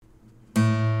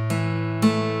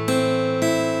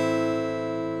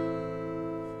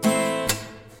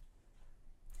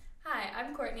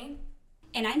Courtney.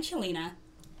 And I'm Chelina.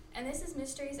 And this is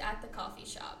Mysteries at the Coffee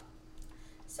Shop.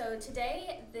 So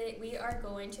today we are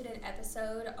going to do an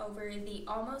episode over the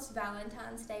almost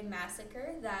Valentine's Day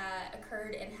massacre that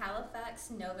occurred in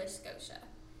Halifax, Nova Scotia.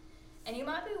 And you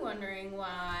might be wondering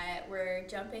why we're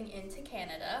jumping into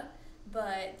Canada,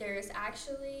 but there's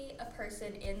actually a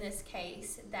person in this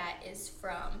case that is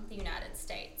from the United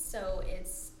States. So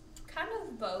it's kind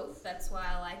of both. That's why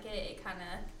I like it. It kind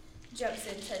of jumps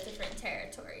into different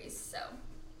territories. So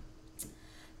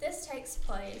this takes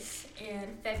place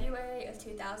in February of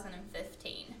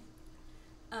 2015.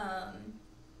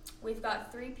 We've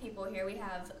got three people here. We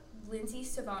have Lindsay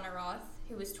Savanaroth,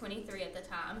 who was 23 at the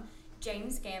time,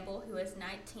 James Gamble, who was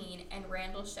 19, and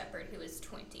Randall Shepard, who was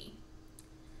 20.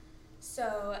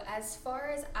 So as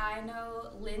far as I know,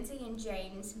 Lindsay and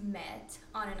James met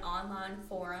on an online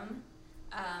forum.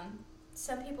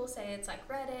 Some people say it's like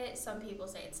Reddit, some people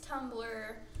say it's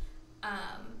Tumblr,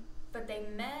 but they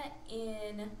met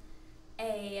in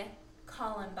a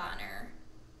Columbiner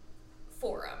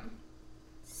forum.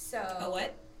 So A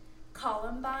what?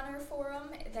 Columbiner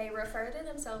forum. They refer to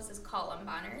themselves as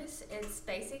Columbiners. It's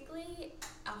basically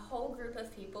a whole group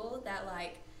of people that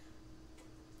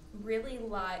really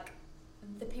like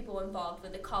the people involved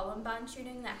with the Columbine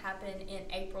shooting that happened in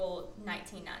April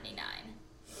 1999.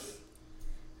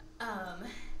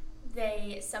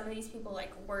 Some of these people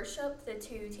worship the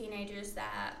two teenagers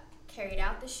that carried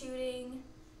out the shooting,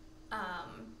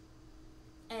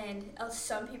 and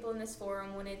some people in this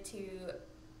forum wanted to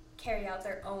carry out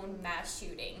their own mass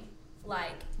shooting,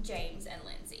 like James and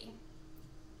Lindsay.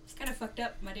 It's kind of fucked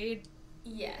up, my dude.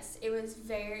 Yes, it was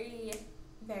very,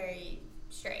 very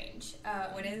strange.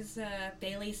 What does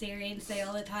Bailey Sarian say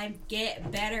all the time?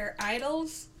 Get better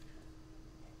idols?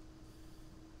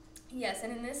 Yes,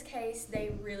 and in this case,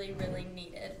 they really, really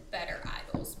needed better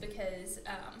idols because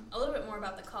a little bit more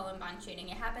about the Columbine shooting.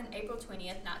 It happened April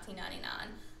 20th, 1999.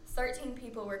 13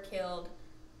 people were killed,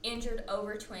 injured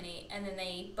over 20, and then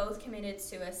they both committed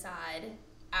suicide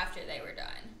after they were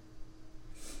done.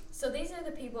 So these are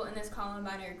the people in this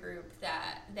Columbine group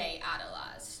that they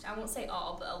idolized. I won't say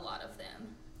all, but a lot of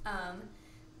them.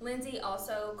 Lindsay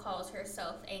also calls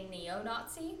herself a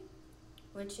neo-Nazi,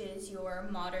 which is your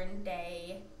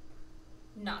modern-day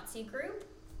Nazi group.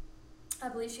 I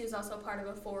believe she was also part of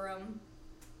a forum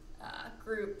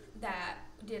group that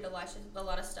did a lot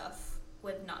of stuff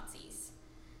with Nazis.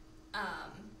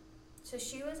 So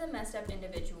she was a messed up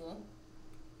individual.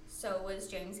 So was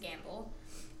James Gamble.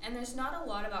 And there's not a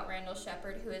lot about Randall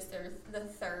Shepard, who is the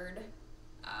third,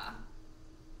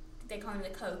 they call him the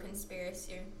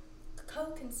co-conspirator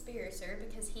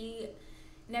because he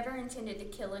never intended to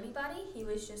kill anybody. He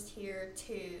was just here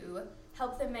to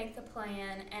help them make the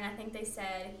plan, and I think they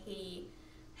said he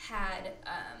had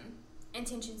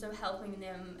intentions of helping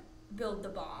them build the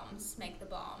bombs, make the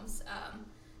bombs.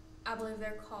 I believe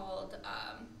they're called,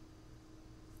 I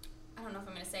don't know if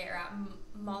I'm going to say it right,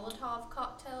 Molotov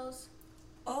cocktails.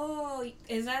 Oh,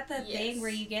 is that the thing where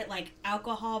you get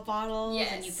alcohol bottles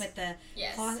and you put the...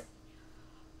 Yes.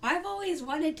 I've always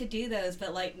wanted to do those,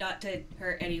 but not to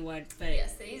hurt anyone. But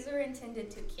yes, these are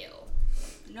intended to kill.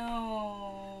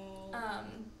 No.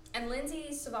 And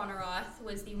Lindsay Savanaroth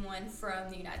was the one from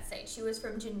the United States. She was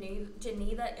from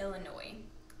Geneva, Illinois.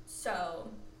 So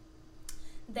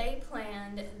they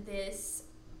planned this.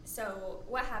 So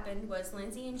what happened was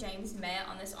Lindsay and James met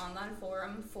on this online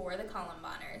forum for the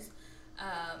Columbiners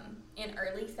in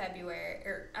early February,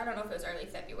 or I don't know if it was early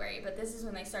February, but this is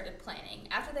when they started planning.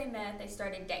 After they met, they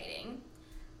started dating.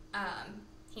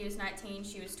 He was 19,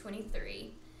 she was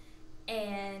 23,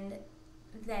 and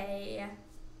they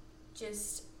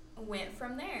just went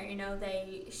from there.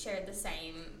 They shared the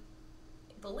same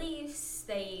beliefs,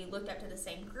 they looked up to the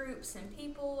same groups and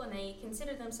people, and they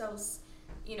considered themselves,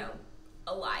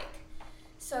 alike.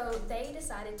 So they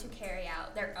decided to carry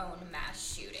out their own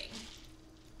mass shooting.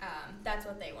 That's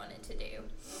what they wanted to do.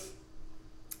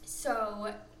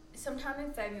 So sometime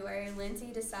in February,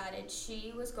 Lindsay decided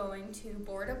she was going to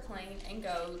board a plane and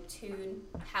go to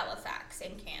Halifax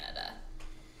in Canada.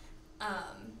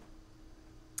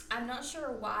 I'm not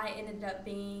sure why it ended up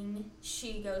being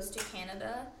she goes to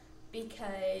Canada,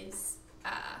 because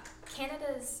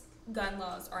Canada's gun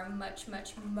laws are much,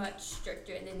 much, much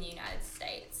stricter than the United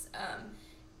States.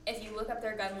 If you look up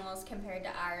their gun laws compared to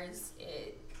ours,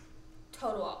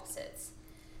 total opposites.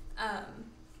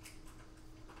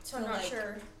 So I'm not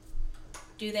sure.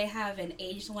 Do they have an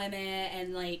age limit,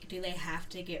 and do they have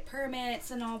to get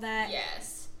permits and all that?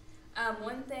 Yes.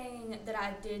 One thing that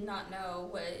I did not know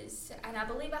was, and I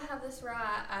believe I have this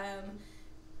right,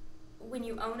 when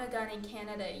you own a gun in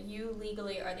Canada, you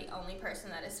legally are the only person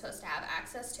that is supposed to have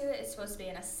access to it. It's supposed to be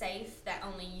in a safe that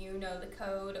only you know the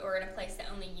code, or in a place that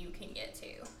only you can get to.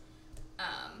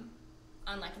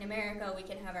 Unlike in America, we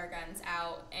can have our guns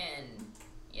out and,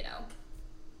 you know,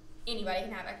 anybody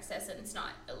can have access and it's not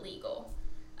illegal.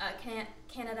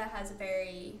 Canada has a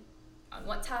very, on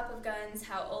what type of guns,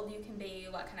 how old you can be,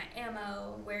 what kind of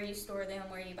ammo, where you store them,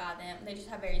 where you buy them. They just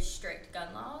have very strict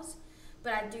gun laws.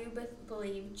 But I do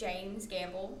believe James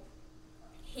Gamble,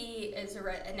 he is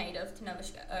a native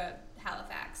to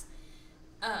Halifax.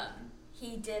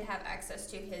 He did have access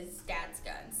to his dad's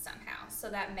guns somehow.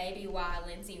 So that may be why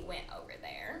Lindsay went over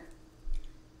there.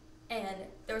 And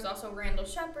there was also Randall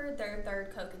Shepard, their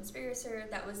third co-conspirator,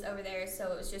 that was over there.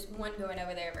 So it was just one going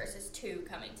over there versus two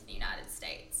coming to the United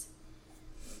States.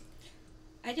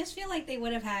 I just feel like they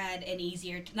would have had an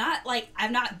easier...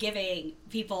 I'm not giving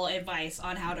people advice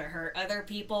on how to hurt other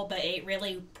people, but it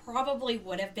really probably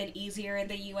would have been easier in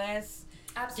the U.S.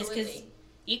 Absolutely. Just because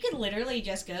you could literally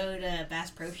just go to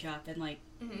Bass Pro Shop and,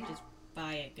 just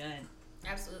buy a gun.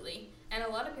 Absolutely. And a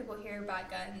lot of people here buy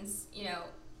guns, you know,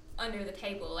 under the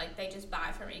table. Like, they just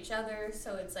buy from each other.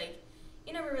 So it's like,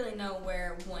 you never really know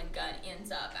where one gun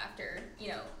ends up after, you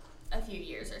know, a few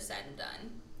years are said and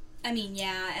done. I mean,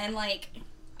 yeah, and,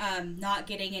 not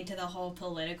getting into the whole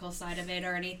political side of it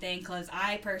or anything, because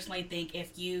I personally think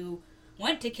if you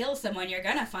want to kill someone, you're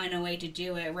going to find a way to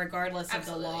do it, regardless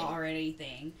Absolutely. of the law or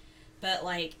anything. But,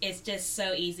 it's just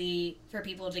so easy for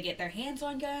people to get their hands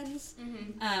on guns.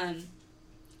 Mm-hmm.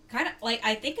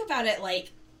 I think about it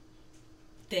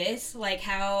this,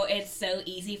 how it's so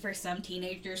easy for some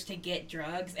teenagers to get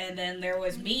drugs, and then there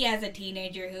was me as a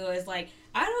teenager who was like,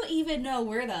 I don't even know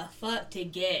where the fuck to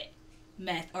get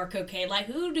meth or cocaine.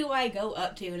 Who do I go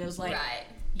up to? And it was like, right.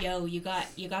 Yo, you got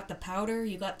the powder,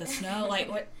 you got the snow,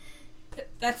 what?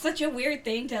 That's such a weird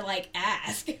thing to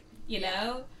ask, you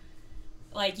know?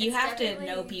 You It's have to definitely...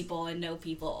 know people and know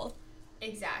people.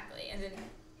 Exactly. And then,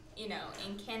 you know,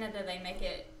 in Canada they make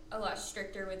it a lot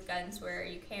stricter with guns where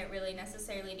you can't really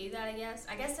necessarily do that, I guess.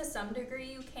 I guess to some degree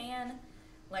you can.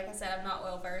 Like I said, I'm not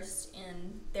well versed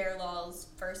in their laws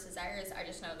versus ours. I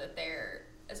just know that there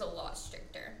is a lot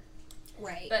stricter.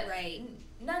 Right, but right.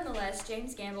 Nonetheless,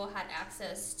 James Gamble had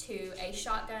access to a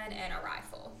shotgun and a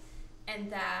rifle,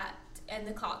 and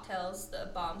the cocktails, the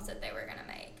bombs that they were going to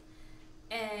make.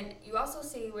 And you also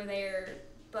see where they're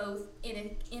both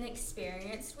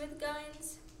inexperienced with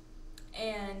guns,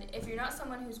 and if you're not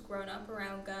someone who's grown up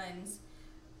around guns,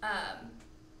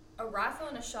 a rifle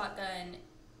and a shotgun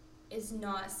is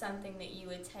not something that you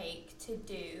would take to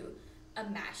do a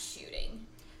mass shooting.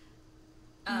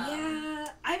 Yeah,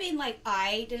 I mean,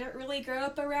 I didn't really grow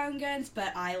up around guns,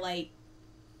 but I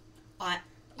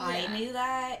knew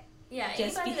that. Yeah,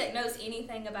 anybody that knows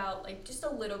anything about, just a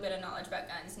little bit of knowledge about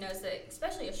guns knows that,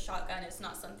 especially a shotgun, is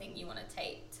not something you want to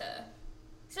take to,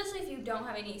 especially if you don't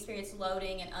have any experience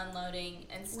loading and unloading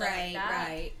and stuff like that.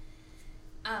 Right.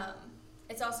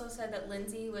 It's also said that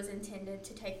Lindsay was intended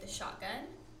to take the shotgun,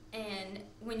 and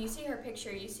when you see her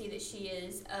picture, you see that she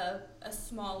is a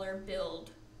smaller built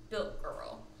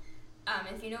girl.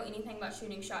 If you know anything about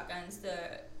shooting shotguns,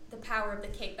 the power of the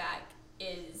kickback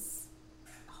is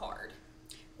hard.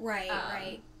 Right,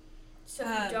 right. So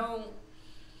you don't...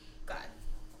 God.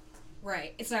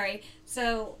 Right. Sorry.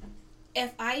 So,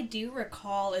 if I do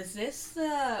recall, is this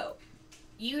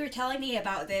you were telling me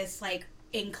about this,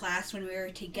 in class when we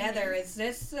were together. Mm-hmm.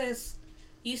 Is this...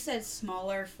 You said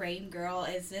smaller frame girl.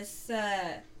 Is this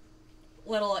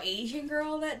little Asian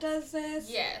girl that does this?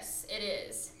 Yes, it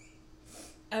is.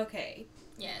 Okay.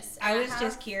 Yes. I was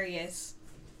just curious.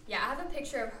 Yeah, I have a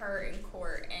picture of her in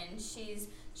court, and she's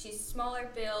smaller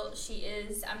built. She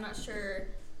is, I'm not sure,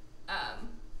 I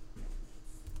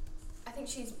think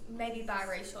she's maybe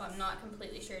biracial. I'm not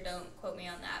completely sure. Don't quote me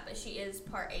on that. But she is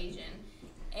part Asian.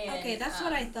 And, okay, that's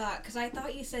what I thought. Because I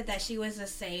thought you said that she was the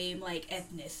same,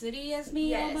 ethnicity as me,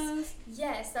 yes. almost.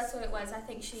 Yes, that's what it was. I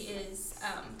think she is,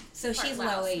 so part she's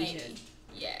Laos, low Asian. maybe.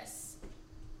 Yes.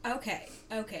 Okay.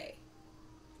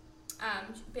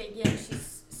 But yeah,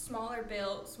 she's smaller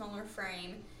built, smaller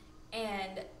frame,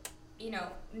 and,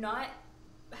 not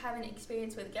having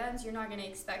experience with guns, you're not going to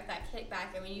expect that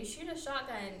kickback. And when you shoot a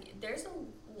shotgun, there's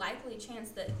a likely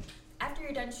chance that after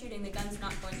you're done shooting, the gun's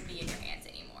not going to be in your hands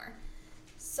anymore.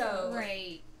 So...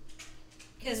 Right.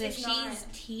 Because if she's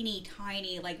teeny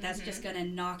tiny, that's just going to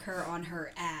knock her on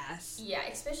her ass. Yeah,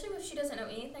 especially if she doesn't know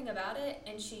anything about it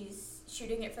and she's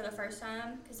shooting it for the first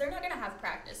time. Because they're not going to have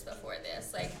practice before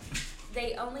this.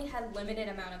 They only had limited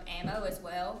amount of ammo as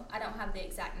well. I don't have the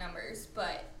exact numbers,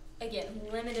 but, again,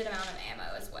 limited amount of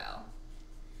ammo as well.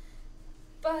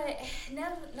 But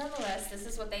nonetheless, this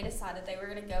is what they decided. They were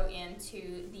going to go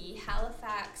into the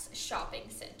Halifax shopping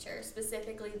center,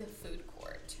 specifically the food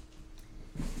court.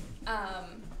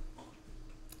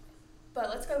 But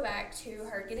let's go back to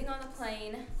her getting on the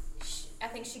plane. I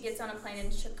think she gets on a plane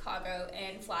in Chicago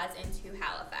and flies into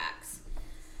Halifax.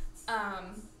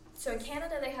 So in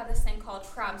Canada, they have this thing called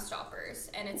Crime Stoppers,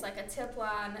 and it's like a tip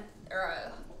line or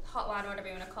a hotline, whatever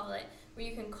you want to call it, where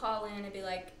you can call in and be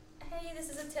like, hey, this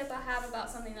is a tip I have about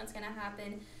something that's going to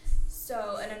happen.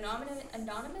 So an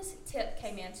anonymous tip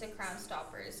came into Crime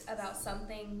Stoppers about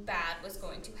something bad was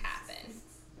going to happen.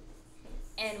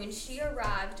 And when she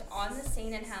arrived on the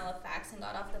scene in Halifax and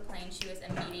got off the plane, she was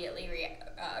immediately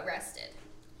arrested.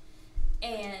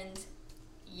 And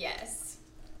yes,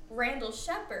 Randall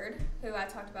Shepard, who I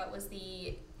talked about was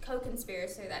the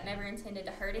co-conspirator that never intended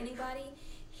to hurt anybody,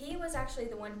 he was actually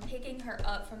the one picking her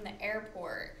up from the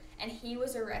airport, and he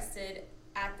was arrested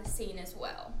at the scene as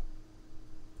well.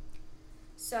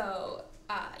 So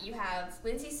you have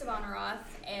Lindsay Savaneroth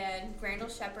and Randall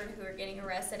Shepard who are getting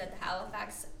arrested at the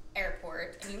Halifax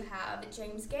airport, and you have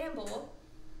James Gamble,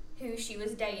 who she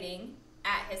was dating,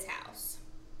 at his house.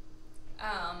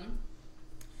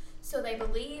 So they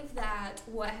believe that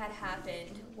what had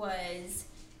happened was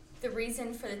the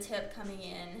reason for the tip coming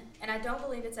in, and I don't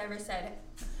believe it's ever said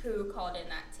who called in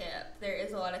that tip. There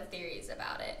is a lot of theories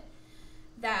about it.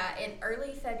 That in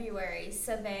early February,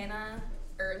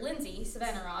 Lindsay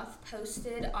Savaneroth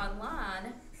posted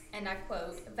online, and I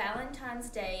quote, "Valentine's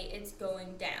Day, it's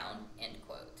going down," end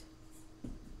quote.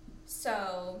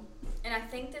 So, and I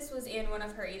think this was in one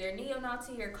of her either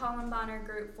neo-Nazi or Columbine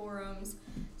group forums,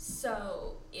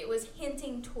 so it was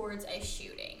hinting towards a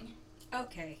shooting.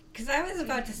 Okay, because I was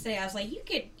about to say, I was like, you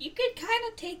could kind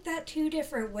of take that two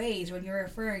different ways when you're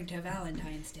referring to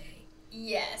Valentine's Day.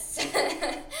 Yes.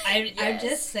 I'm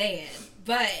just saying,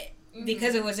 but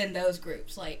because it was in those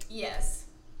groups, like, yes,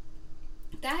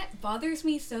 that bothers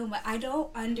me so much. I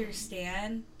don't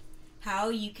understand how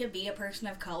you can be a person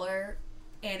of color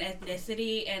and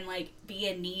ethnicity and like be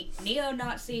a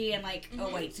neo-Nazi and like a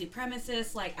white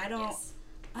supremacist. Like, I don't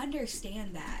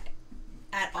understand that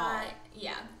at all.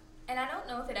 Yeah. And I don't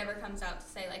know if it ever comes out to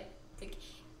say, like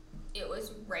it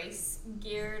was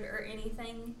race-geared or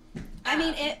anything. I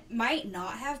mean, it might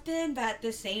not have been, but at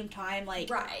the same time, like...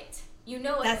 Right. You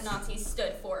know what the Nazis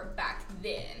stood for back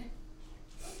then.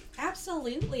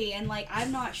 Absolutely. And, like,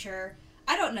 I'm not sure.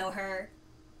 I don't know her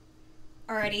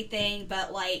or anything,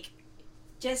 but, like,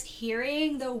 just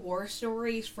hearing the war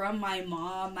stories from my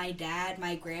mom, my dad,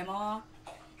 my grandma,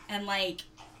 and, like,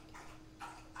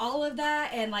 all of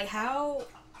that, and, like, how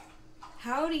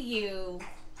do you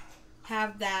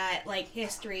have that, like,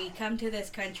 history come to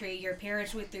this country? Your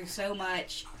parents went through so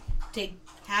much to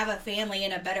have a family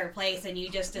in a better place, and you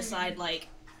just decide, like,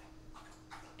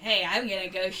 hey, I'm gonna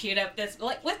go shoot up this...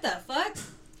 Like, what the fuck?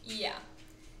 Yeah.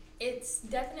 It's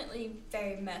definitely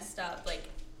very messed up. Like,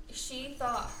 she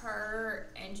thought her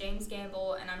and James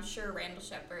Gamble, and I'm sure Randall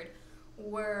Shepard,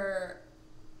 were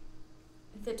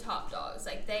the top dogs.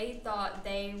 Like, they thought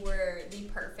they were the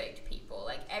perfect people.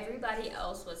 Like, everybody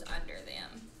else was under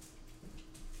them.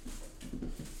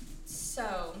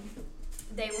 So,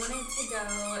 they wanted to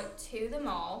go to the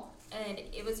mall, and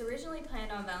it was originally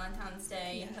planned on Valentine's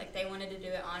Day. Yeah. Like, they wanted to do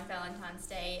it on Valentine's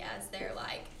Day as they're,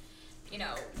 like, you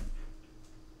know,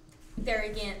 they're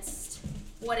against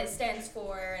what it stands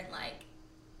for and, like,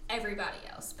 everybody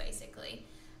else, basically.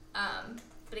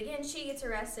 But again, she gets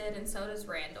arrested, and so does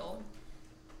Randall.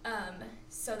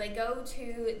 So they go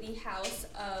to the house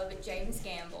of James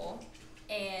Gamble,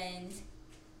 and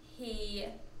they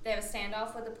have a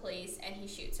standoff with the police, and he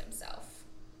shoots himself.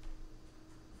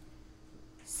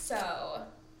 So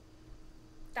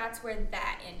that's where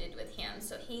that ended with him.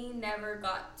 So he never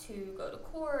got to go to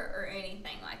court or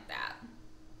anything like that.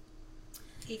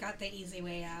 He got the easy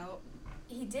way out.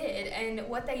 He did, and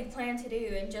what they planned to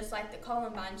do, and just like the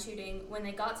Columbine shooting, when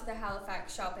they got to the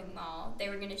Halifax shopping mall, they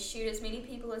were going to shoot as many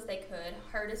people as they could,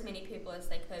 hurt as many people as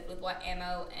they could with what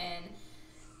ammo and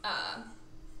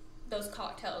those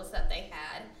cocktails that they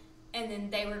had, and then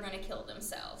they were going to kill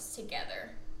themselves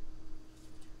together.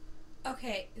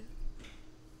 Okay.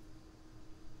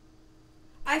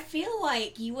 I feel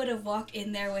like you would have walked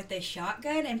in there with a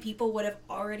shotgun and people would have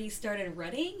already started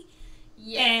running.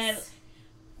 Yes.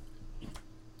 And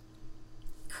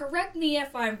correct me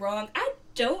if I'm wrong, I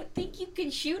don't think you can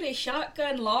shoot a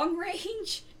shotgun long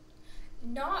range.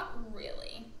 Not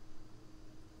really.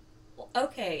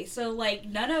 Okay, so like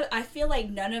I feel like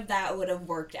none of that would have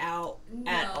worked out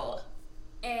at all.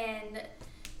 And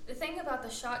the thing about the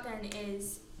shotgun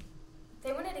is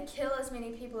they wanted to kill as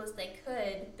many people as they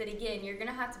could, but again, you're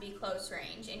gonna have to be close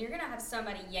range, and you're gonna have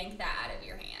somebody yank that out of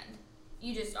your hand.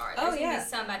 You just are. There's gonna be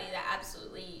somebody that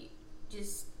absolutely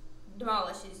just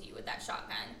demolishes you with that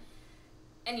shotgun,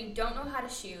 and you don't know how to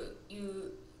shoot.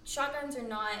 Shotguns are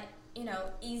not,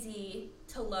 easy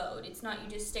to load. It's not you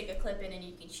just stick a clip in and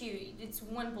you can shoot. It's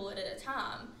one bullet at a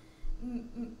time.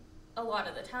 A lot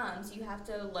of the times you have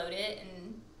to load it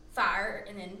and fire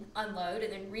and then unload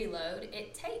and then reload.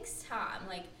 It takes time.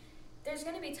 Like, there's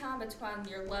going to be time between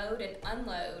your load and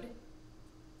unload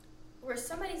where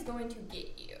somebody's going to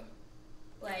get you.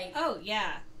 Like, oh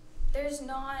yeah, to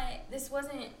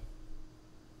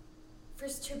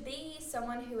be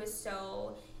someone who is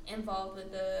so involved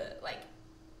with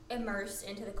immersed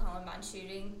into the Columbine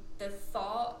shooting, the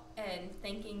thought and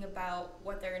thinking about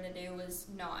what they're going to do was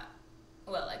not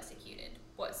well executed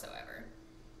whatsoever.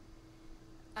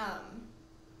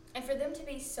 And for them to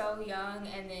be so young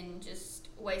and then just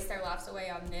waste their lives away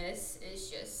on this is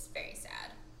just very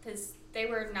sad, because they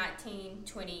were 19,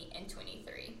 20, and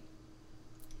 23.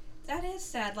 That is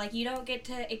sad. Like, you don't get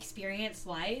to experience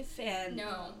life, and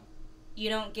no, you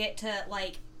don't get to,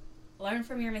 like, learn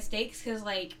from your mistakes, because,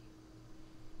 like,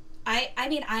 I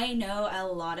mean, I know a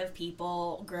lot of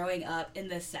people growing up in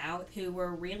the South who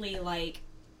were really, like,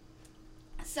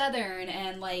 Southern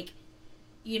and, like,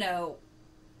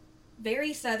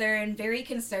 very Southern, very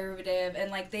conservative,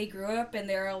 and, like, they grew up and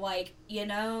they were like,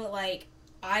 like,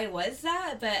 I was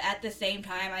that, but at the same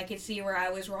time, I could see where I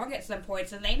was wrong at some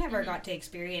points, and they never got to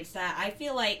experience that. I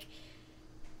feel like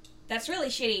that's really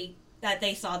shitty that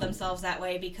they saw themselves that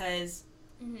way, because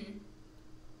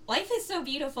life is so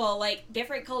beautiful. Like,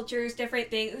 different cultures, different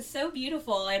things, it's so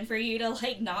beautiful, and for you to,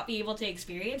 like, not be able to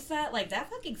experience that, like, that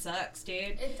fucking sucks,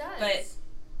 dude. It does. But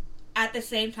at the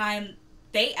same time,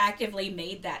 they actively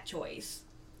made that choice.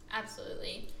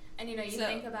 Absolutely. And, you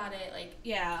think about it, like,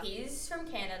 he's from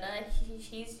Canada,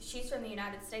 she's from the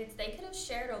United States. They could have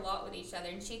shared a lot with each other,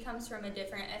 and she comes from a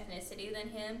different ethnicity than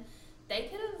him. They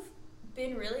could have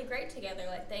been really great together.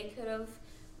 Like, they could have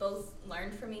both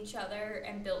learned from each other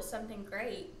and built something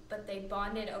great, but they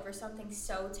bonded over something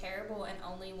so terrible and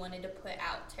only wanted to put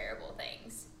out terrible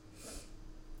things.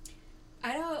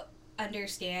 I don't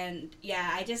understand. Yeah,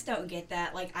 I just don't get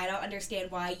that. Like, I don't understand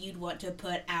why you'd want to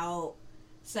put out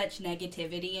such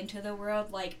negativity into the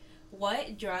world. Like,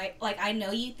 what drive... Like, I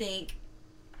know you think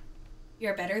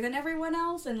you're better than everyone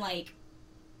else, and, like...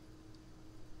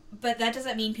 But that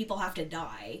doesn't mean people have to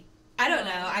die. I don't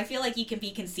know. I feel like you can be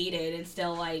conceited and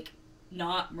still, like,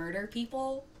 not murder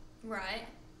people. Right.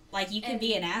 Like, you can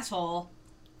be an asshole,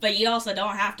 but you also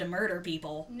don't have to murder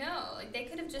people. No, like, they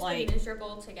could have just been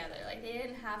miserable together. Like, they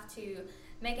didn't have to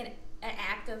make an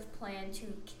active plan to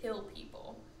kill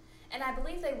people. And I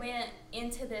believe they went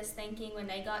into this thinking when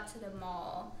they got to the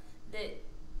mall that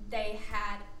they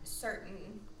had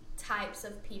certain types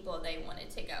of people they wanted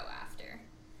to go after.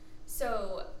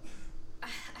 So, I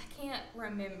can't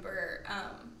remember.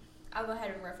 I'll go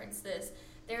ahead and reference this.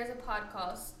 There's a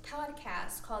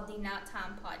podcast called the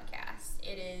Nighttime Podcast.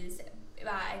 It is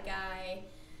by a guy,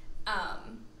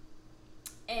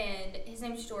 and his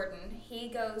name's Jordan. He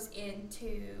goes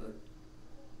into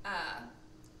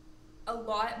a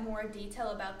lot more detail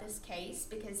about this case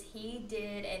because he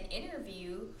did an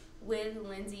interview with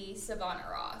Lindsay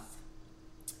Savannah-Roth.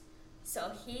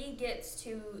 So he gets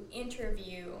to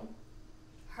interview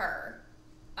her.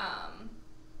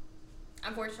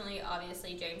 Unfortunately,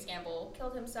 obviously, James Gamble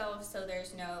killed himself, so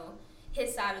there's no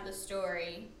his side of the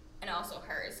story and also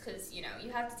hers, because, you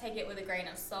have to take it with a grain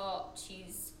of salt. She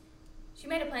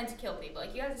made a plan to kill people.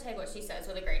 Like, you have to take what she says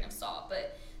with a grain of salt,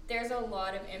 but there's a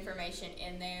lot of information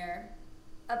in there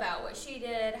about what she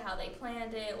did, how they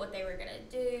planned it, what they were going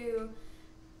to do.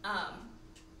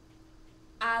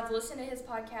 I've listened to his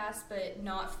podcast, but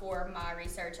not for my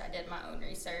research. I did my own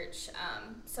research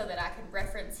so that I could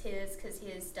reference his, because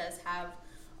his does have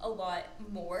a lot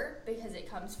more because it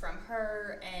comes from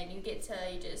her, and you get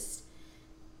to just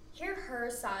hear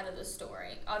her side of the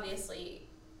story. Obviously,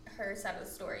 her side of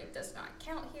the story does not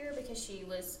count here because she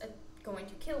was going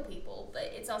to kill people, but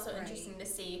it's also interesting to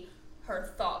see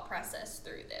her thought process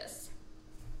through this.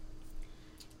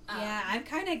 Yeah, I'm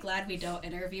kind of glad we don't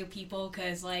interview people,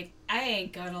 because, like, I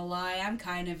ain't gonna lie, I'm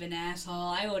kind of an asshole.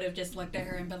 I would have just looked at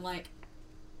her and been like,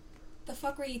 the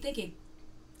fuck were you thinking?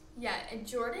 Yeah, and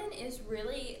Jordan is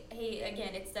really,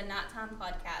 it's the Nighttime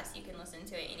Podcast. You can listen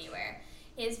to it anywhere.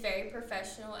 He is very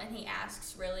professional, and he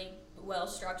asks really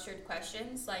well-structured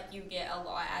questions. Like, you get a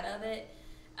lot out of it.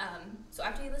 So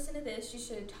after you listen to this, you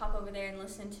should hop over there and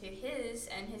listen to his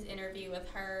interview with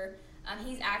her.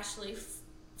 He's actually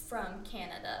from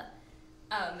Canada,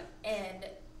 and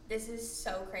this is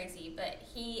so crazy, but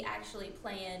he actually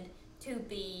planned to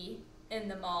be in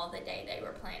the mall the day they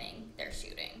were planning their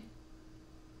shooting.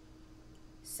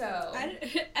 So I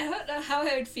don't know how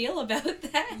I would feel about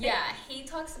that. yeah, he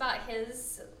talks about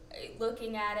his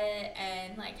looking at it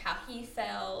and like how he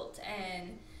felt,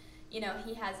 and you know,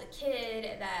 he has a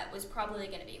kid that was probably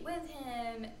going to be with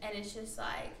him, and it's just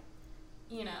like,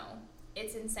 you know,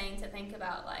 it's insane to think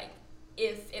about, like,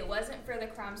 if it wasn't for the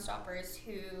Crime Stoppers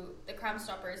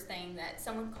thing that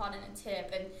someone called in a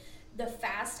tip and the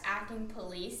fast acting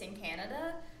police in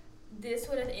Canada, this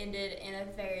would have ended in a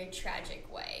very tragic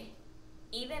way.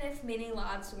 Even if many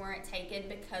lives weren't taken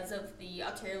because of the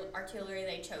artillery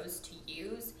they chose to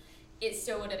use, it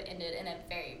still would have ended in a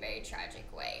very, very tragic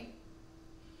way.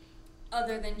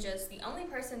 Other than just the only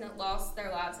person that lost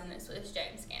their lives in this was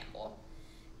James Gamble.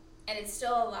 And it's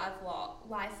still a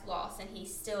life loss, and he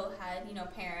still had, you know,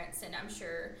 parents and I'm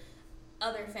sure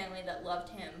other family that loved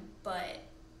him, but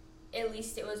at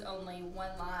least it was only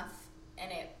one life,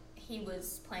 and he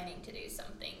was planning to do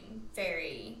something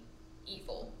very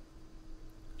evil.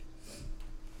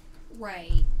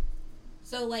 Right.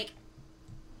 So, like,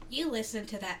 you listened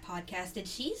to that podcast. Did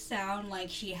she sound like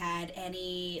she had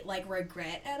any, like,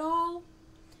 regret at all?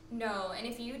 No, and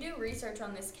if you do research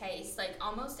on this case, like,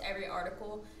 almost every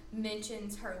article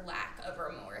mentions her lack of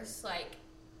remorse. Like,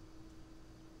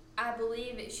 I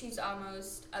believe that she's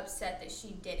almost upset that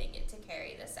she didn't get to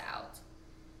carry this out.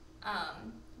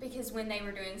 Because when they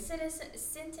were doing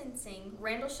sentencing,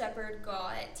 Randall Shepard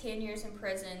got 10 years in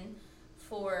prison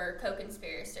for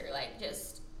co-conspirator, like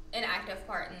just an active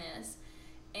part in this.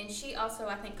 And she also,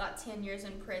 I think, got 10 years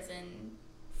in prison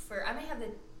for, I may have the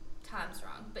times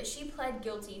wrong, but she pled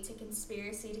guilty to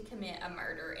conspiracy to commit a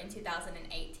murder in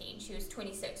 2018. She was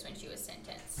 26 when she was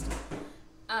sentenced.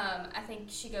 I think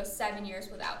she goes 7 years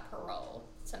without parole,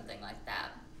 something like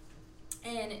that.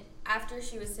 And after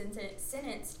she was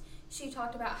sentenced, she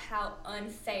talked about how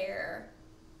unfair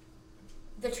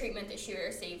the treatment that she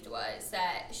received was,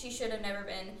 that she should have never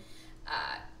been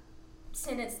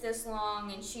sentenced this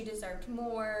long, and she deserved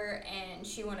more, and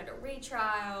she wanted a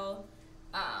retrial.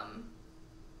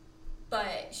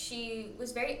 But she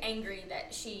was very angry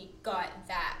that she got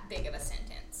that big of a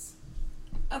sentence.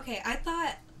 Okay, I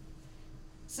thought...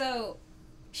 So,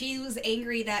 she was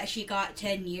angry that she got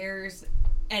 10 years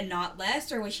and not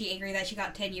less, or was she angry that she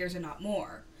got 10 years and not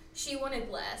more? She wanted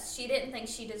less. She didn't think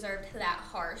she deserved that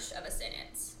harsh of a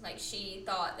sentence. Like, she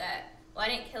thought that, well, I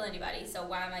didn't kill anybody, so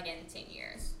why am I getting 10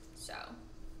 years? So...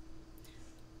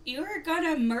 You were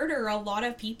gonna murder a lot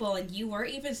of people, and you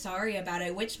weren't even sorry about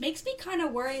it, which makes me kind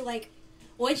of worry, like,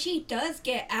 when she does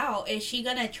get out, is she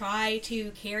gonna try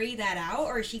to carry that out,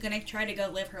 or is she gonna try to go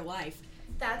live her life?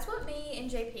 That's what me and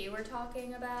JP were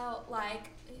talking about. Like,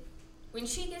 when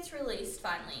she gets released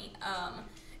finally,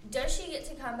 does she get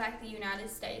to come back to the United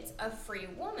States a free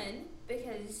woman?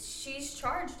 Because she's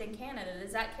charged in Canada.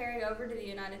 Does that carry over to the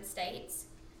United States?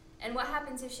 And what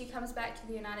happens if she comes back to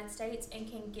the United States and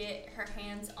can get her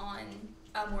hands on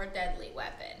a more deadly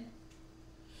weapon?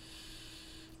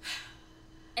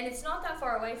 And it's not that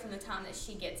far away from the time that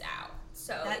she gets out.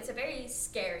 So it's a very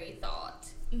scary thought.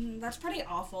 That's pretty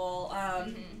awful.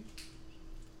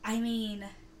 I mean,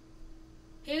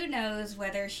 who knows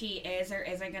whether she is or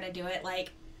isn't going to do it.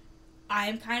 Like,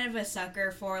 I'm kind of a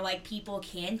sucker for, like, people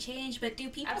can change, but do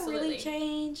people really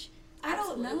change? I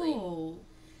don't know.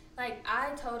 Like,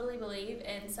 I totally believe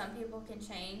in some people can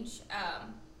change.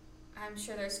 I'm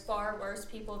sure there's far worse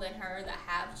people than her that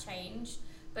have changed.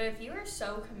 But if you are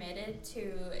so committed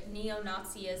to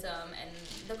neo-Nazism and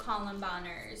the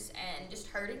Columbiners and just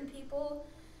hurting people,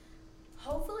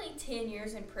 hopefully 10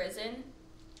 years in prison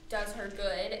does her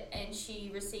good and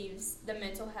she receives the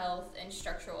mental health and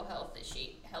structural help that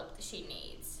she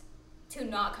needs to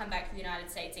not come back to the United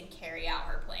States and carry out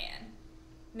her plan.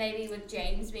 Maybe with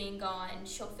James being gone,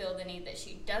 she'll feel the need that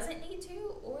she doesn't need to,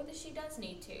 or that she does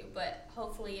need to, but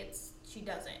hopefully she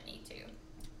doesn't need to.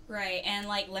 Right, and,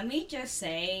 like, let me just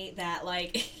say that,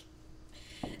 like,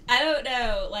 I don't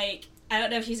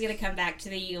know if she's gonna come back to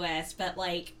the U.S., but,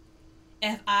 like,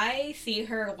 if I see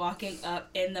her walking up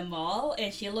in the mall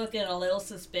and she looking a little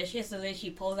suspicious and then she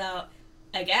pulls out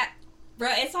a gat, bro,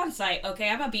 it's on site, okay?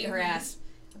 I'm gonna beat her ass.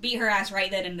 Beat her ass right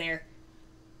then and there.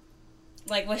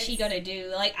 Like, what's she gonna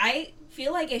do? Like, I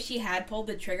feel like if she had pulled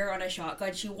the trigger on a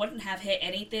shotgun, she wouldn't have hit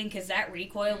anything because that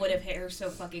recoil would have hit her so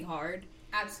fucking hard.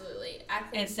 Absolutely.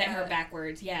 And sent her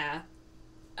backwards, yeah.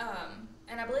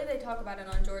 And I believe they talk about it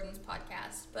on Jordan's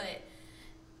podcast, but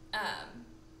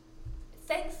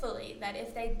thankfully that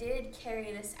if they did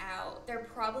carry this out, there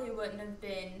probably wouldn't have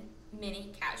been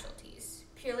many casualties,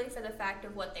 purely for the fact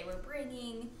of what they were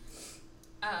bringing.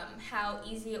 how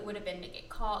easy it would have been to get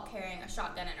caught carrying a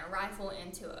shotgun and a rifle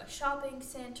into a shopping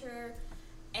center,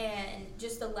 and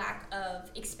just the lack of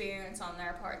experience on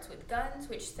their parts with guns,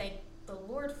 which thank the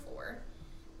Lord for.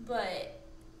 But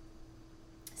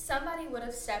somebody would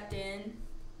have stepped in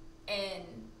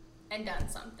and done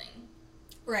something.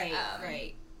 Right,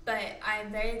 right. But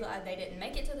I'm very glad they didn't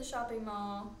make it to the shopping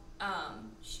mall.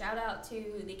 Shout out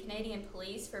to the Canadian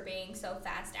police for being so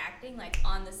fast acting. Like,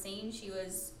 on the scene, she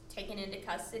was taken into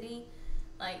custody.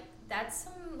 Like, that's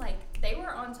some, like, they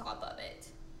were on top of it.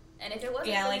 And if it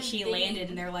wasn't like, she landed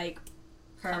and they're like,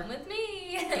 her. Come with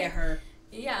me. Yeah, her.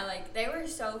 Yeah, like, they were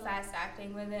so fast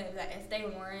acting with it that if they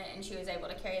weren't and she was able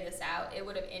to carry this out, it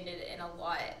would have ended in a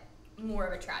lot more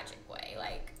of a tragic way.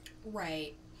 Like,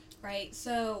 right.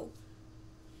 So,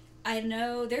 I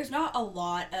know there's not a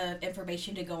lot of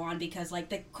information to go on because, like,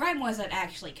 the crime wasn't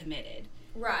actually committed.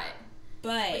 Right.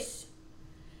 But,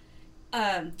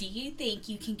 do you think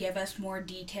you can give us more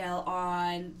detail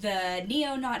on the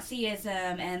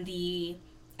neo-Nazism and the,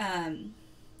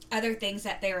 other things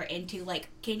that they were into? Like,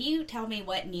 can you tell me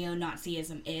what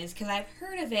neo-Nazism is? Because I've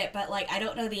heard of it, but, like, I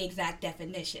don't know the exact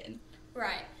definition.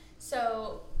 Right.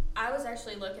 So, I was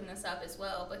actually looking this up as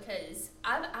well because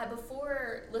I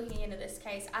before looking into this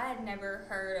case, I had never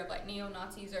heard of, like,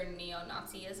 neo-Nazis or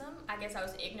neo-Nazism. I guess I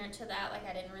was ignorant to that. Like,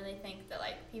 I didn't really think that,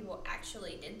 like, people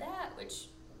actually did that, which,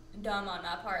 dumb on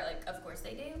my part, like, of course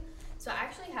they do. So I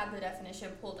actually have the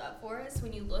definition pulled up for us.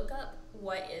 When you look up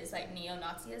what is, like,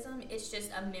 neo-Nazism, it's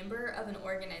just a member of an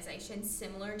organization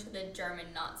similar to the German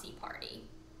Nazi Party.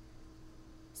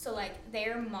 So, like,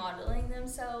 they're modeling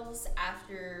themselves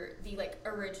after the, like,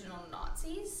 original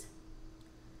Nazis,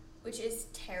 which is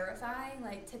terrifying,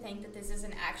 like, to think that this is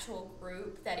an actual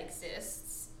group that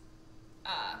exists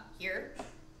here.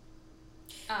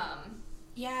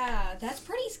 Yeah, that's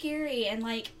pretty scary, and,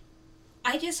 like,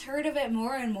 I just heard of it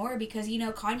more and more because, you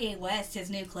know, Kanye West,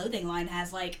 his new clothing line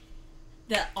has, like,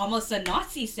 almost a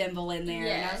Nazi symbol in there,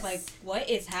 yes. And I was like, what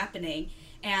is happening?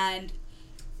 And,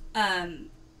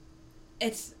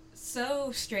 it's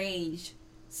so strange.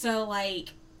 So, like,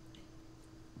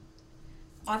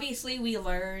 obviously we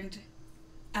learned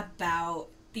about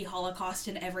the Holocaust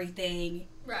and everything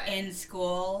in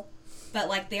school, but,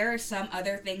 like, there are some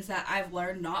other things that I've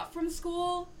learned not from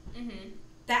school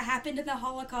that happened in the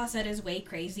Holocaust that is way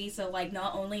crazy. So, like,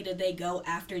 not only did they go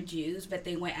after Jews, but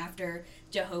they went after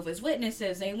Jehovah's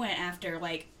Witnesses, they went after,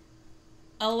 like,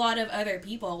 a lot of other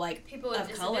people, like, people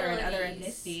of color and other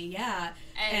ethnicity, yeah.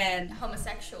 And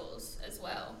homosexuals as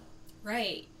well.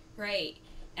 Right.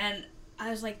 And I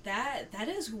was like, that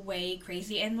is way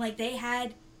crazy. And, like, they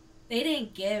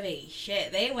didn't give a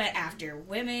shit. They went after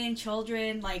women,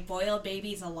 children, like, boiled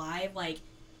babies alive. Like,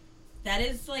 that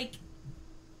is, like,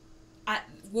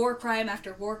 war crime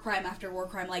after war crime after war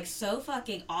crime. Like, so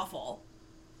fucking awful.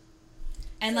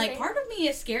 And, like, part of me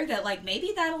is scared that, like,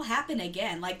 maybe that'll happen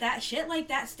again. Like, that shit like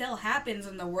that still happens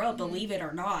in the world, believe it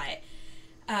or not.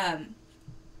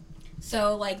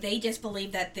 So, like, they just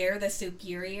believe that they're the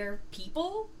superior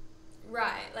people?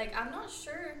 Right. Like, I'm not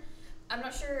sure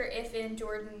if in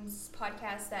Jordan's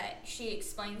podcast that she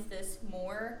explains this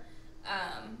more.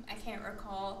 I can't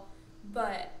recall.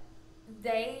 But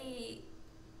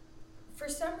for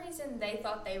some reason, they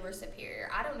thought they were superior.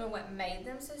 I don't know what made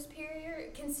them so superior.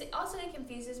 Also, it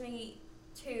confuses me,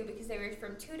 too, because they were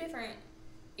from two different,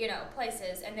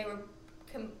 places, and they were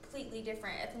completely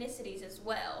different ethnicities as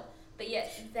well. But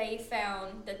yet, they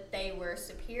found that they were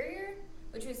superior,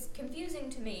 which was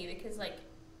confusing to me because, like,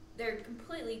 they're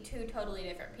completely two totally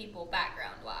different people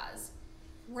background-wise.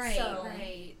 Right,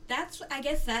 right. I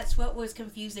guess that's what was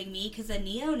confusing me, because the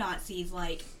neo-Nazis,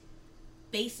 like,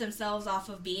 base themselves off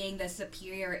of being the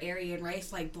superior Aryan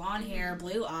race, like blonde hair,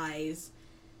 blue eyes,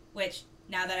 which,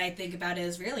 now that I think about it,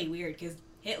 is really weird, because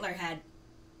Hitler had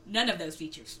none of those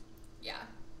features. Yeah.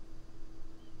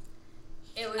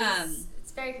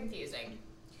 It's very confusing.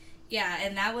 Yeah,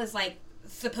 and that was, like,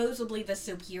 supposedly the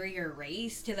superior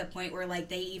race, to the point where, like,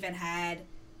 they even had,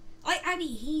 like, I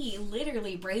mean, he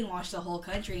literally brainwashed the whole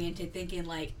country into thinking,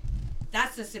 like,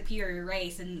 that's the superior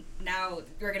race, and now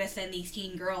we're gonna send these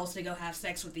teen girls to go have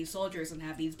sex with these soldiers and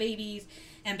have these babies,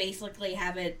 and basically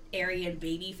have an Aryan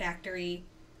baby factory.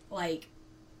 Like,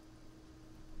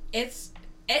 it's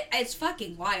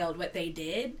fucking wild what they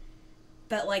did,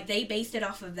 but, like, they based it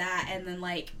off of that, and then,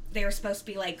 like, they were supposed to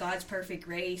be, like, God's perfect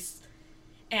race,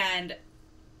 and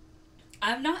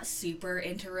I'm not super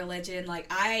into religion. Like,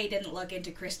 I didn't look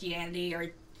into Christianity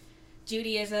or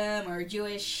Judaism or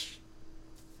Jewish.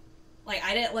 Like,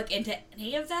 I didn't look into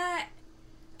any of that.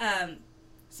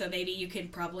 So maybe you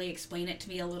could probably explain it to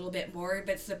me a little bit more.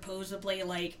 But supposedly,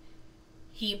 like,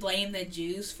 he blamed the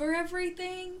Jews for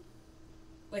everything,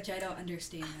 which I don't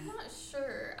understand. I'm not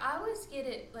sure. I always get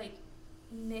it, like,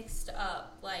 mixed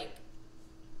up. Like,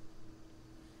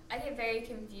 I get very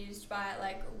confused by,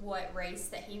 like, what race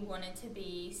that he wanted to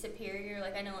be superior.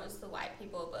 Like, I know it was the white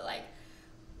people, but, like,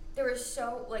 there were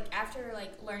so, like, after,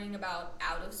 like, learning about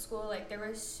out of school, like, there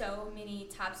were so many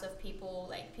types of people,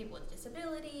 like, people with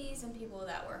disabilities and people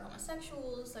that were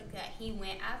homosexuals, like, that he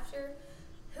went after.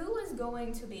 Who was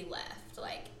going to be left?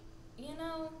 Like, you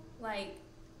know, like,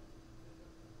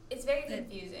 it's very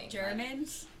confusing.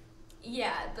 Germans? Like,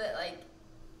 yeah, but, like,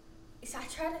 so I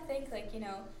try to think, like, you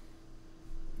know,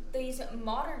 these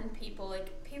modern people,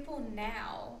 like, people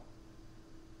now,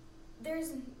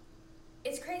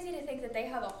 it's crazy to think that they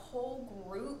have a whole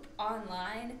group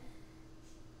online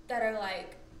that are,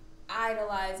 like,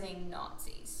 idolizing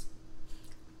Nazis.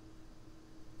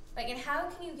 Like, and how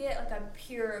can you get, like, a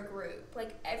pure group?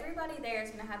 Like, everybody there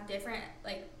is going to have different,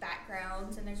 like,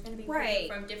 backgrounds, and there's going to be people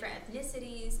from different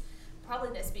ethnicities,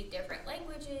 probably that speak different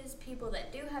languages, people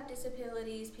that do have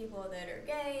disabilities, people that are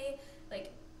gay.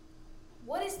 Like,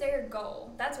 what is their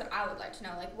goal? That's what I would like to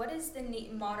know. Like, what is the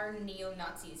modern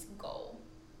neo-Nazis' goal?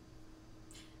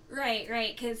 Right,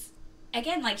 because,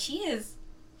 again, like, she's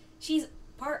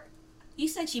part, you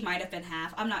said she might have been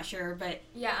half, I'm not sure, but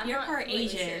yeah, I'm you're not part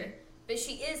Asian. Sure. But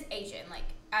she is Asian, like,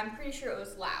 I'm pretty sure it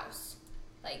was Laos.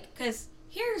 Like, because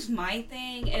here's my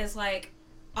thing, is, like,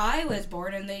 I was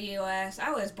born in the U.S.,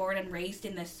 I was born and raised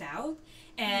in the South,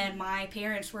 and my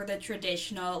parents were the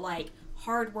traditional, like,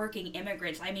 hardworking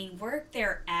immigrants. I mean, worked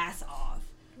their ass off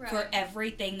for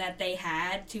everything that they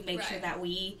had to make sure that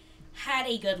we had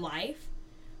a good life.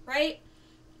 Right?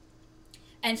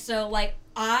 And so, like,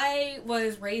 I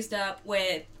was raised up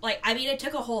with, like, I mean, it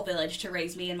took a whole village to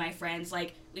raise me and my friends.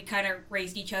 Like, we kind of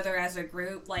raised each other as a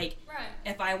group. Like,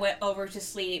 if I went over to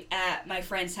sleep at my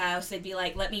friend's house, they'd be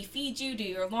like, let me feed you, do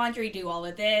your laundry, do all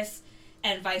of this,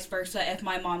 and vice versa if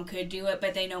my mom could do it.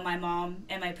 But they know my mom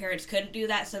and my parents couldn't do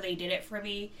that, so they did it for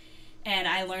me. And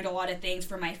I learned a lot of things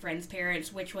from my friends'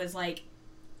 parents, which was, like,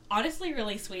 honestly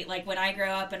really sweet. Like, when I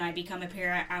grow up and I become a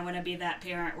parent, I want to be that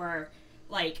parent where,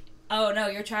 like, oh no,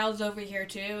 your child's over here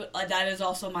too, that is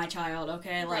also my child,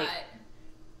 okay? Like,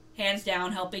 hands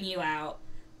down, helping you out,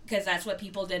 because that's what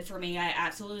people did for me. I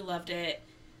absolutely loved it.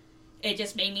 It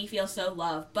just made me feel so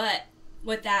loved. But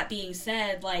with that being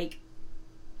said, like,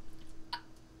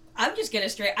 I'm just gonna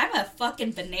I'm a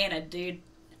fucking banana, dude.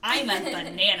 I'm a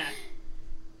banana.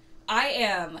 I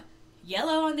am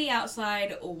yellow on the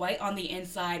outside, white on the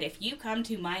inside. If you come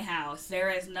to my house, there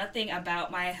is nothing about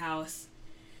my house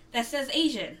that says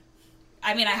Asian.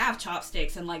 I mean, I have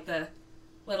chopsticks and, like, the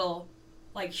little,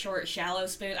 like, short, shallow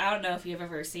spoon. I don't know if you've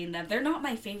ever seen them. They're not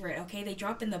my favorite, okay? They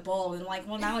drop in the bowl and, like,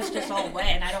 well, now it's just all wet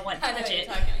and I don't want to touch it.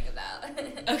 I know what you're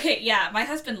talking about. Okay, yeah, my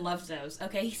husband loves those,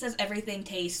 okay? He says everything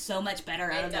tastes so much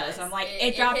better out of those. I'm like,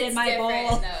 it dropped in my bowl.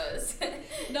 In those.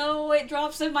 No, it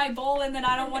drops in my bowl and then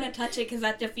I don't want to touch it because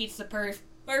that defeats the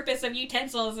purpose of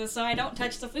utensils, is so I don't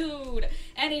touch the food.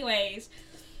 Anyways,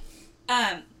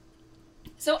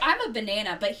 so I'm a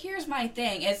banana, but here's my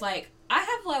thing, is, like, I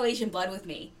have Laotian blood with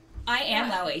me. I am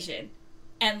Laotian.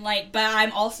 And, like, but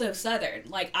I'm also Southern.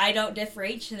 Like, I don't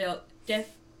differentiate,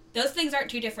 those things aren't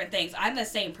two different things. I'm the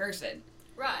same person.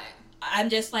 Right. I'm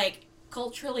just, like,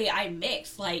 culturally, I'm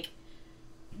mixed. Like,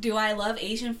 do I love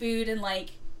Asian food and, like,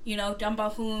 you know,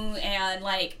 dumbahoo and,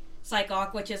 like,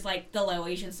 saikok, which is, like, the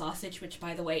Laotian sausage, which,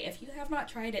 by the way, if you have not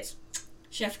tried it,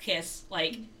 chef kiss.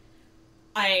 Like,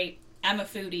 I am a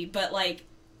foodie, but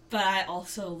I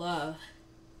also love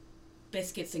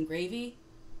biscuits and gravy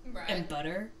and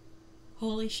butter.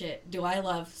 Holy shit, do I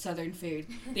love Southern food.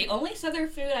 The only Southern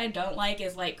food I don't like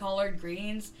is, like, collard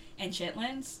greens and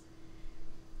chitlins,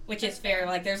 which is fair.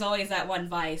 Like, there's always that one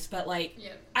vice, but, like,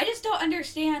 I just don't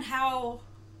understand how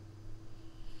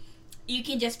you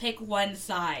can just pick one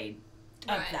side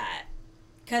of that.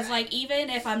 Because, like, even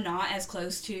if I'm not as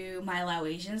close to my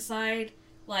Laotian side,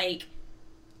 like,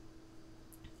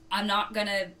 I'm not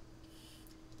gonna,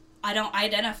 I don't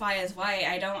identify as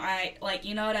white. Like,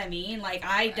 you know what I mean? Like,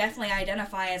 I definitely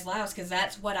identify as Laos because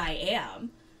that's what I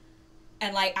am.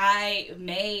 And, like, I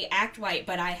may act white,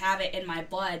 but I have it in my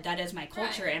blood. That is my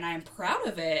culture, and I'm proud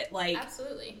of it. Like,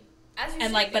 absolutely. As you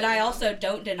and, like, but I also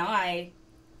don't deny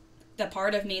the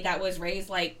part of me that was raised,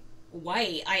 like,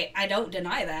 white. I don't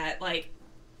deny that. Like,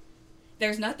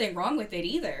 there's nothing wrong with it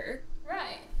either.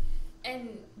 Right.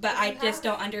 But I just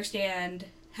don't understand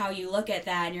how you look at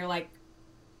that and you're like,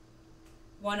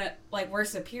 we're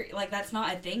superior. Like, that's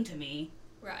not a thing to me.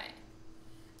 Right.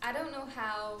 I don't know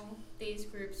how these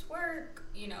groups work,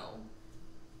 you know,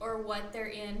 or what their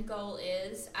end goal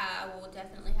is. I will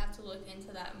definitely have to look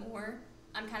into that more.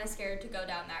 I'm kind of scared to go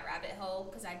down that rabbit hole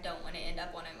because I don't want to end up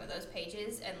on one of those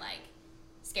pages and like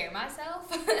scare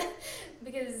myself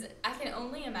because I can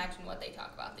only imagine what they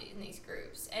talk about in these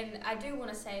groups. And I do want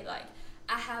to say, like,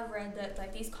 I have read that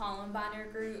like these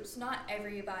Columbiner groups, not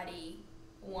everybody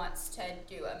wants to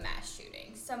do a mass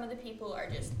shooting. Some of the people are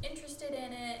just interested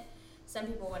in it. Some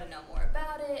people want to know more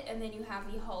about it, and then you have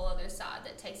the whole other side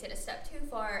that takes it a step too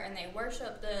far, and they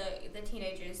worship the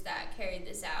teenagers that carried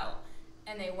this out,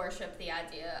 and they worship the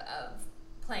idea of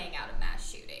playing out a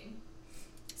mass shooting.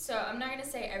 So I'm not going to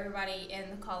say everybody in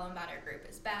the Columbiner group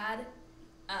is bad.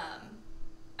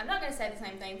 I'm not going to say the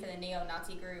same thing for the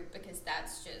neo-Nazi group because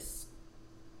that's just...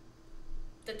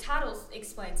 The title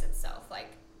explains itself.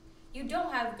 Like, you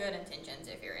don't have good intentions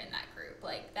if you're in that group.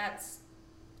 Like, that's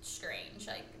strange.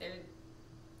 Like,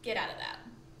 get out of that.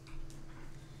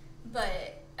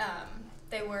 But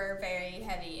they were very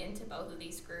heavy into both of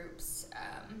these groups.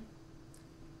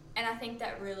 And I think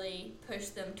that really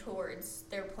pushed them towards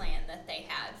their plan that they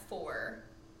had for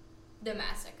the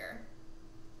massacre.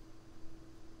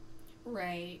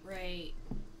 Right.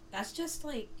 That's just,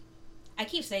 like... I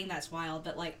keep saying that's wild,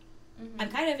 but, like, I'm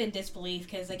kind of in disbelief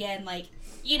because, again, like,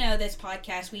 you know, this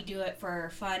podcast, we do it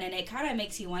for fun, and it kind of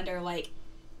makes you wonder, like,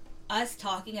 us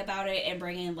talking about it and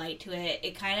bringing light to it,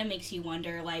 it kind of makes you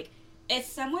wonder, like, is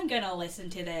someone gonna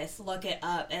listen to this, look it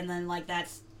up, and then, like,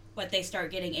 that's what they start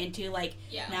getting into? Like,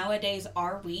 nowadays,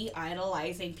 are we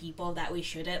idolizing people that we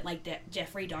shouldn't? Like,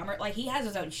 Jeffrey Dahmer, like, he has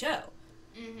his own show.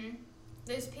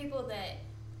 There's people that,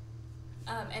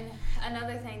 and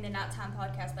another thing, the Not Time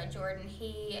podcast by Jordan,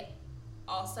 he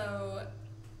also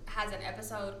has an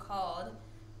episode called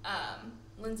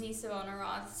Lindsay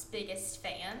Savona-Roth's Biggest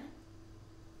Fan.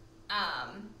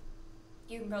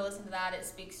 You can go listen to that, it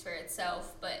speaks for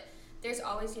itself, but there's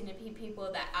always going to be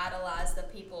people that idolize the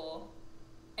people,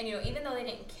 and, you know, even though they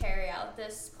didn't carry out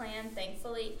this plan,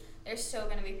 thankfully, there's still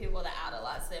going to be people that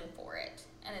idolize them for it,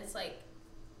 and it's like,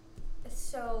 it's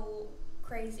so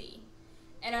crazy.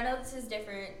 And I know this is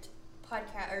different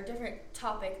podcast, or different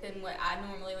topic than what I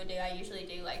normally would do. I usually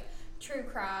do, like, true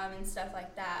crime and stuff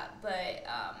like that, but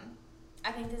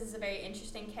I think this is a very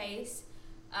interesting case.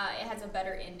 It has a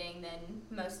better ending than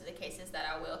most of the cases that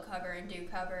I will cover and do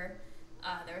cover.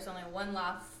 There was only one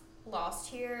life lost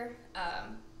here,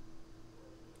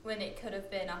 when it could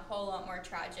have been a whole lot more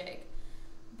tragic.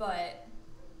 But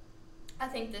I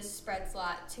think this spreads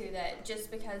light to that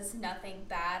just because nothing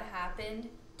bad happened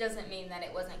doesn't mean that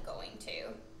it wasn't going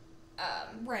to.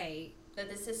 Right. That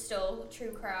this is still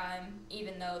true crime,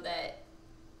 even though that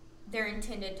their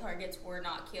intended targets were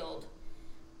not killed.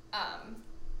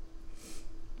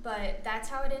 But that's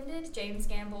how it ended. James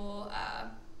Gamble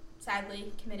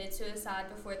sadly committed suicide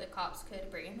before the cops could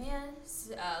bring him in.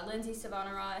 Lindsay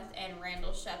Savona-Roth and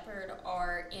Randall Shepard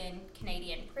are in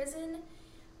Canadian prison.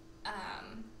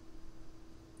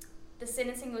 The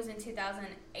sentencing was in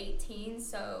 2018,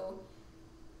 so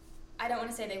I don't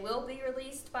want to say they will be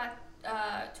released by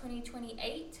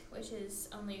 2028, which is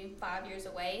only 5 years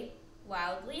away.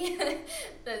 Wildly.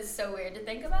 That's so weird to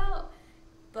think about.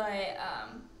 But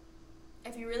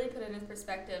if you really put it in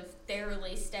perspective, their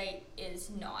release date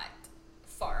is not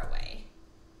far away,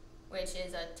 which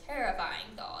is a terrifying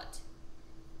thought.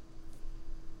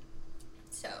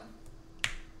 So,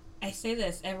 I say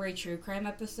this every true crime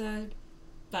episode,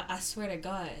 but I swear to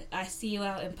God, I see you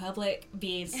out in public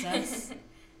being sus.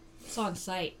 It's on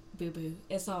sight, boo-boo.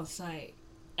 It's on sight.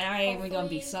 And I ain't even gonna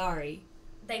be sorry.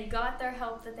 They got their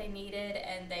help that they needed,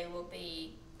 and they will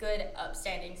be good,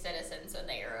 upstanding citizens when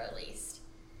they are released.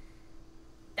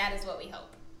 That is what we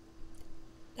hope.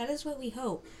 That is what we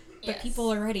hope. But Yes.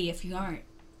 people are ready if you aren't.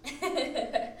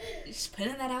 Just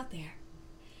putting that out there.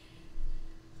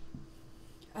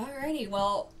 Alrighty,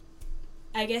 well,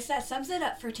 I guess that sums it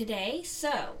up for today.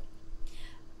 So,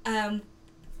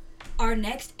 our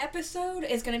next episode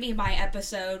is going to be my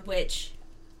episode, which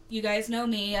you guys know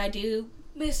me. I do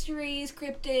mysteries,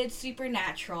 cryptids,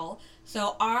 supernatural.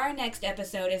 So our next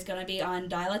episode is going to be on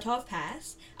Dilatov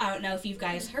Pass. I don't know if you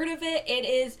guys heard of it. It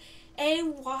is a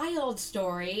wild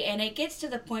story, and it gets to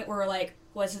the point where, like,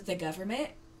 was it the government?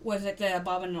 Was it the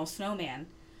abominable snowman?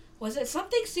 Was it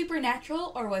something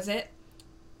supernatural, or was it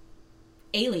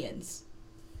aliens?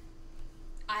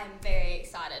 I'm very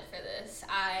excited for this.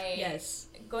 Yes.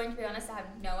 Going to be honest, I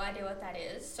have no idea what that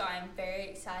is, so I'm very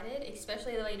excited,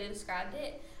 especially the way you described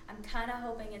it. I'm kind of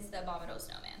hoping it's the abominable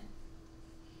snowman.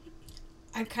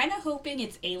 I'm kind of hoping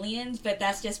it's aliens, but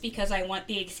that's just because I want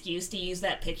the excuse to use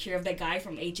that picture of the guy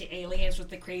from Ancient Aliens with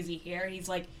the crazy hair. He's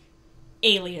like,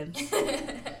 aliens.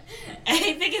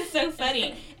 I think it's so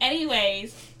funny.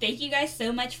 Anyways, thank you guys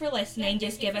so much for listening.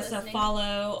 Just give us a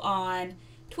follow on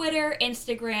Twitter,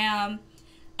 Instagram,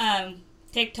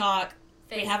 TikTok.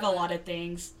 Facebook. We have a lot of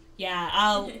things. Yeah,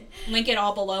 I'll link it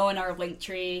all below in our link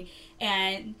tree.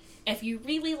 And if you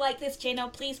really like this channel,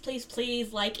 please, please,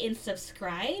 please like and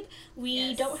subscribe.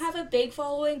 We don't have a big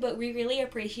following, but we really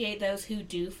appreciate those who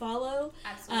do follow.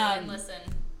 Absolutely, and listen.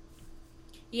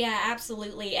 Yeah,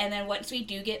 absolutely. And then once we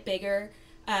do get bigger,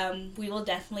 we will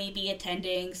definitely be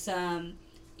attending some,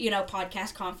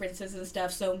 podcast conferences and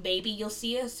stuff. So maybe you'll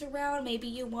see us around, maybe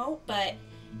you won't. But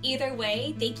either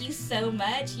way, thank you so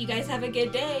much. You guys have a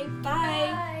good day. Bye.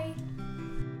 Bye.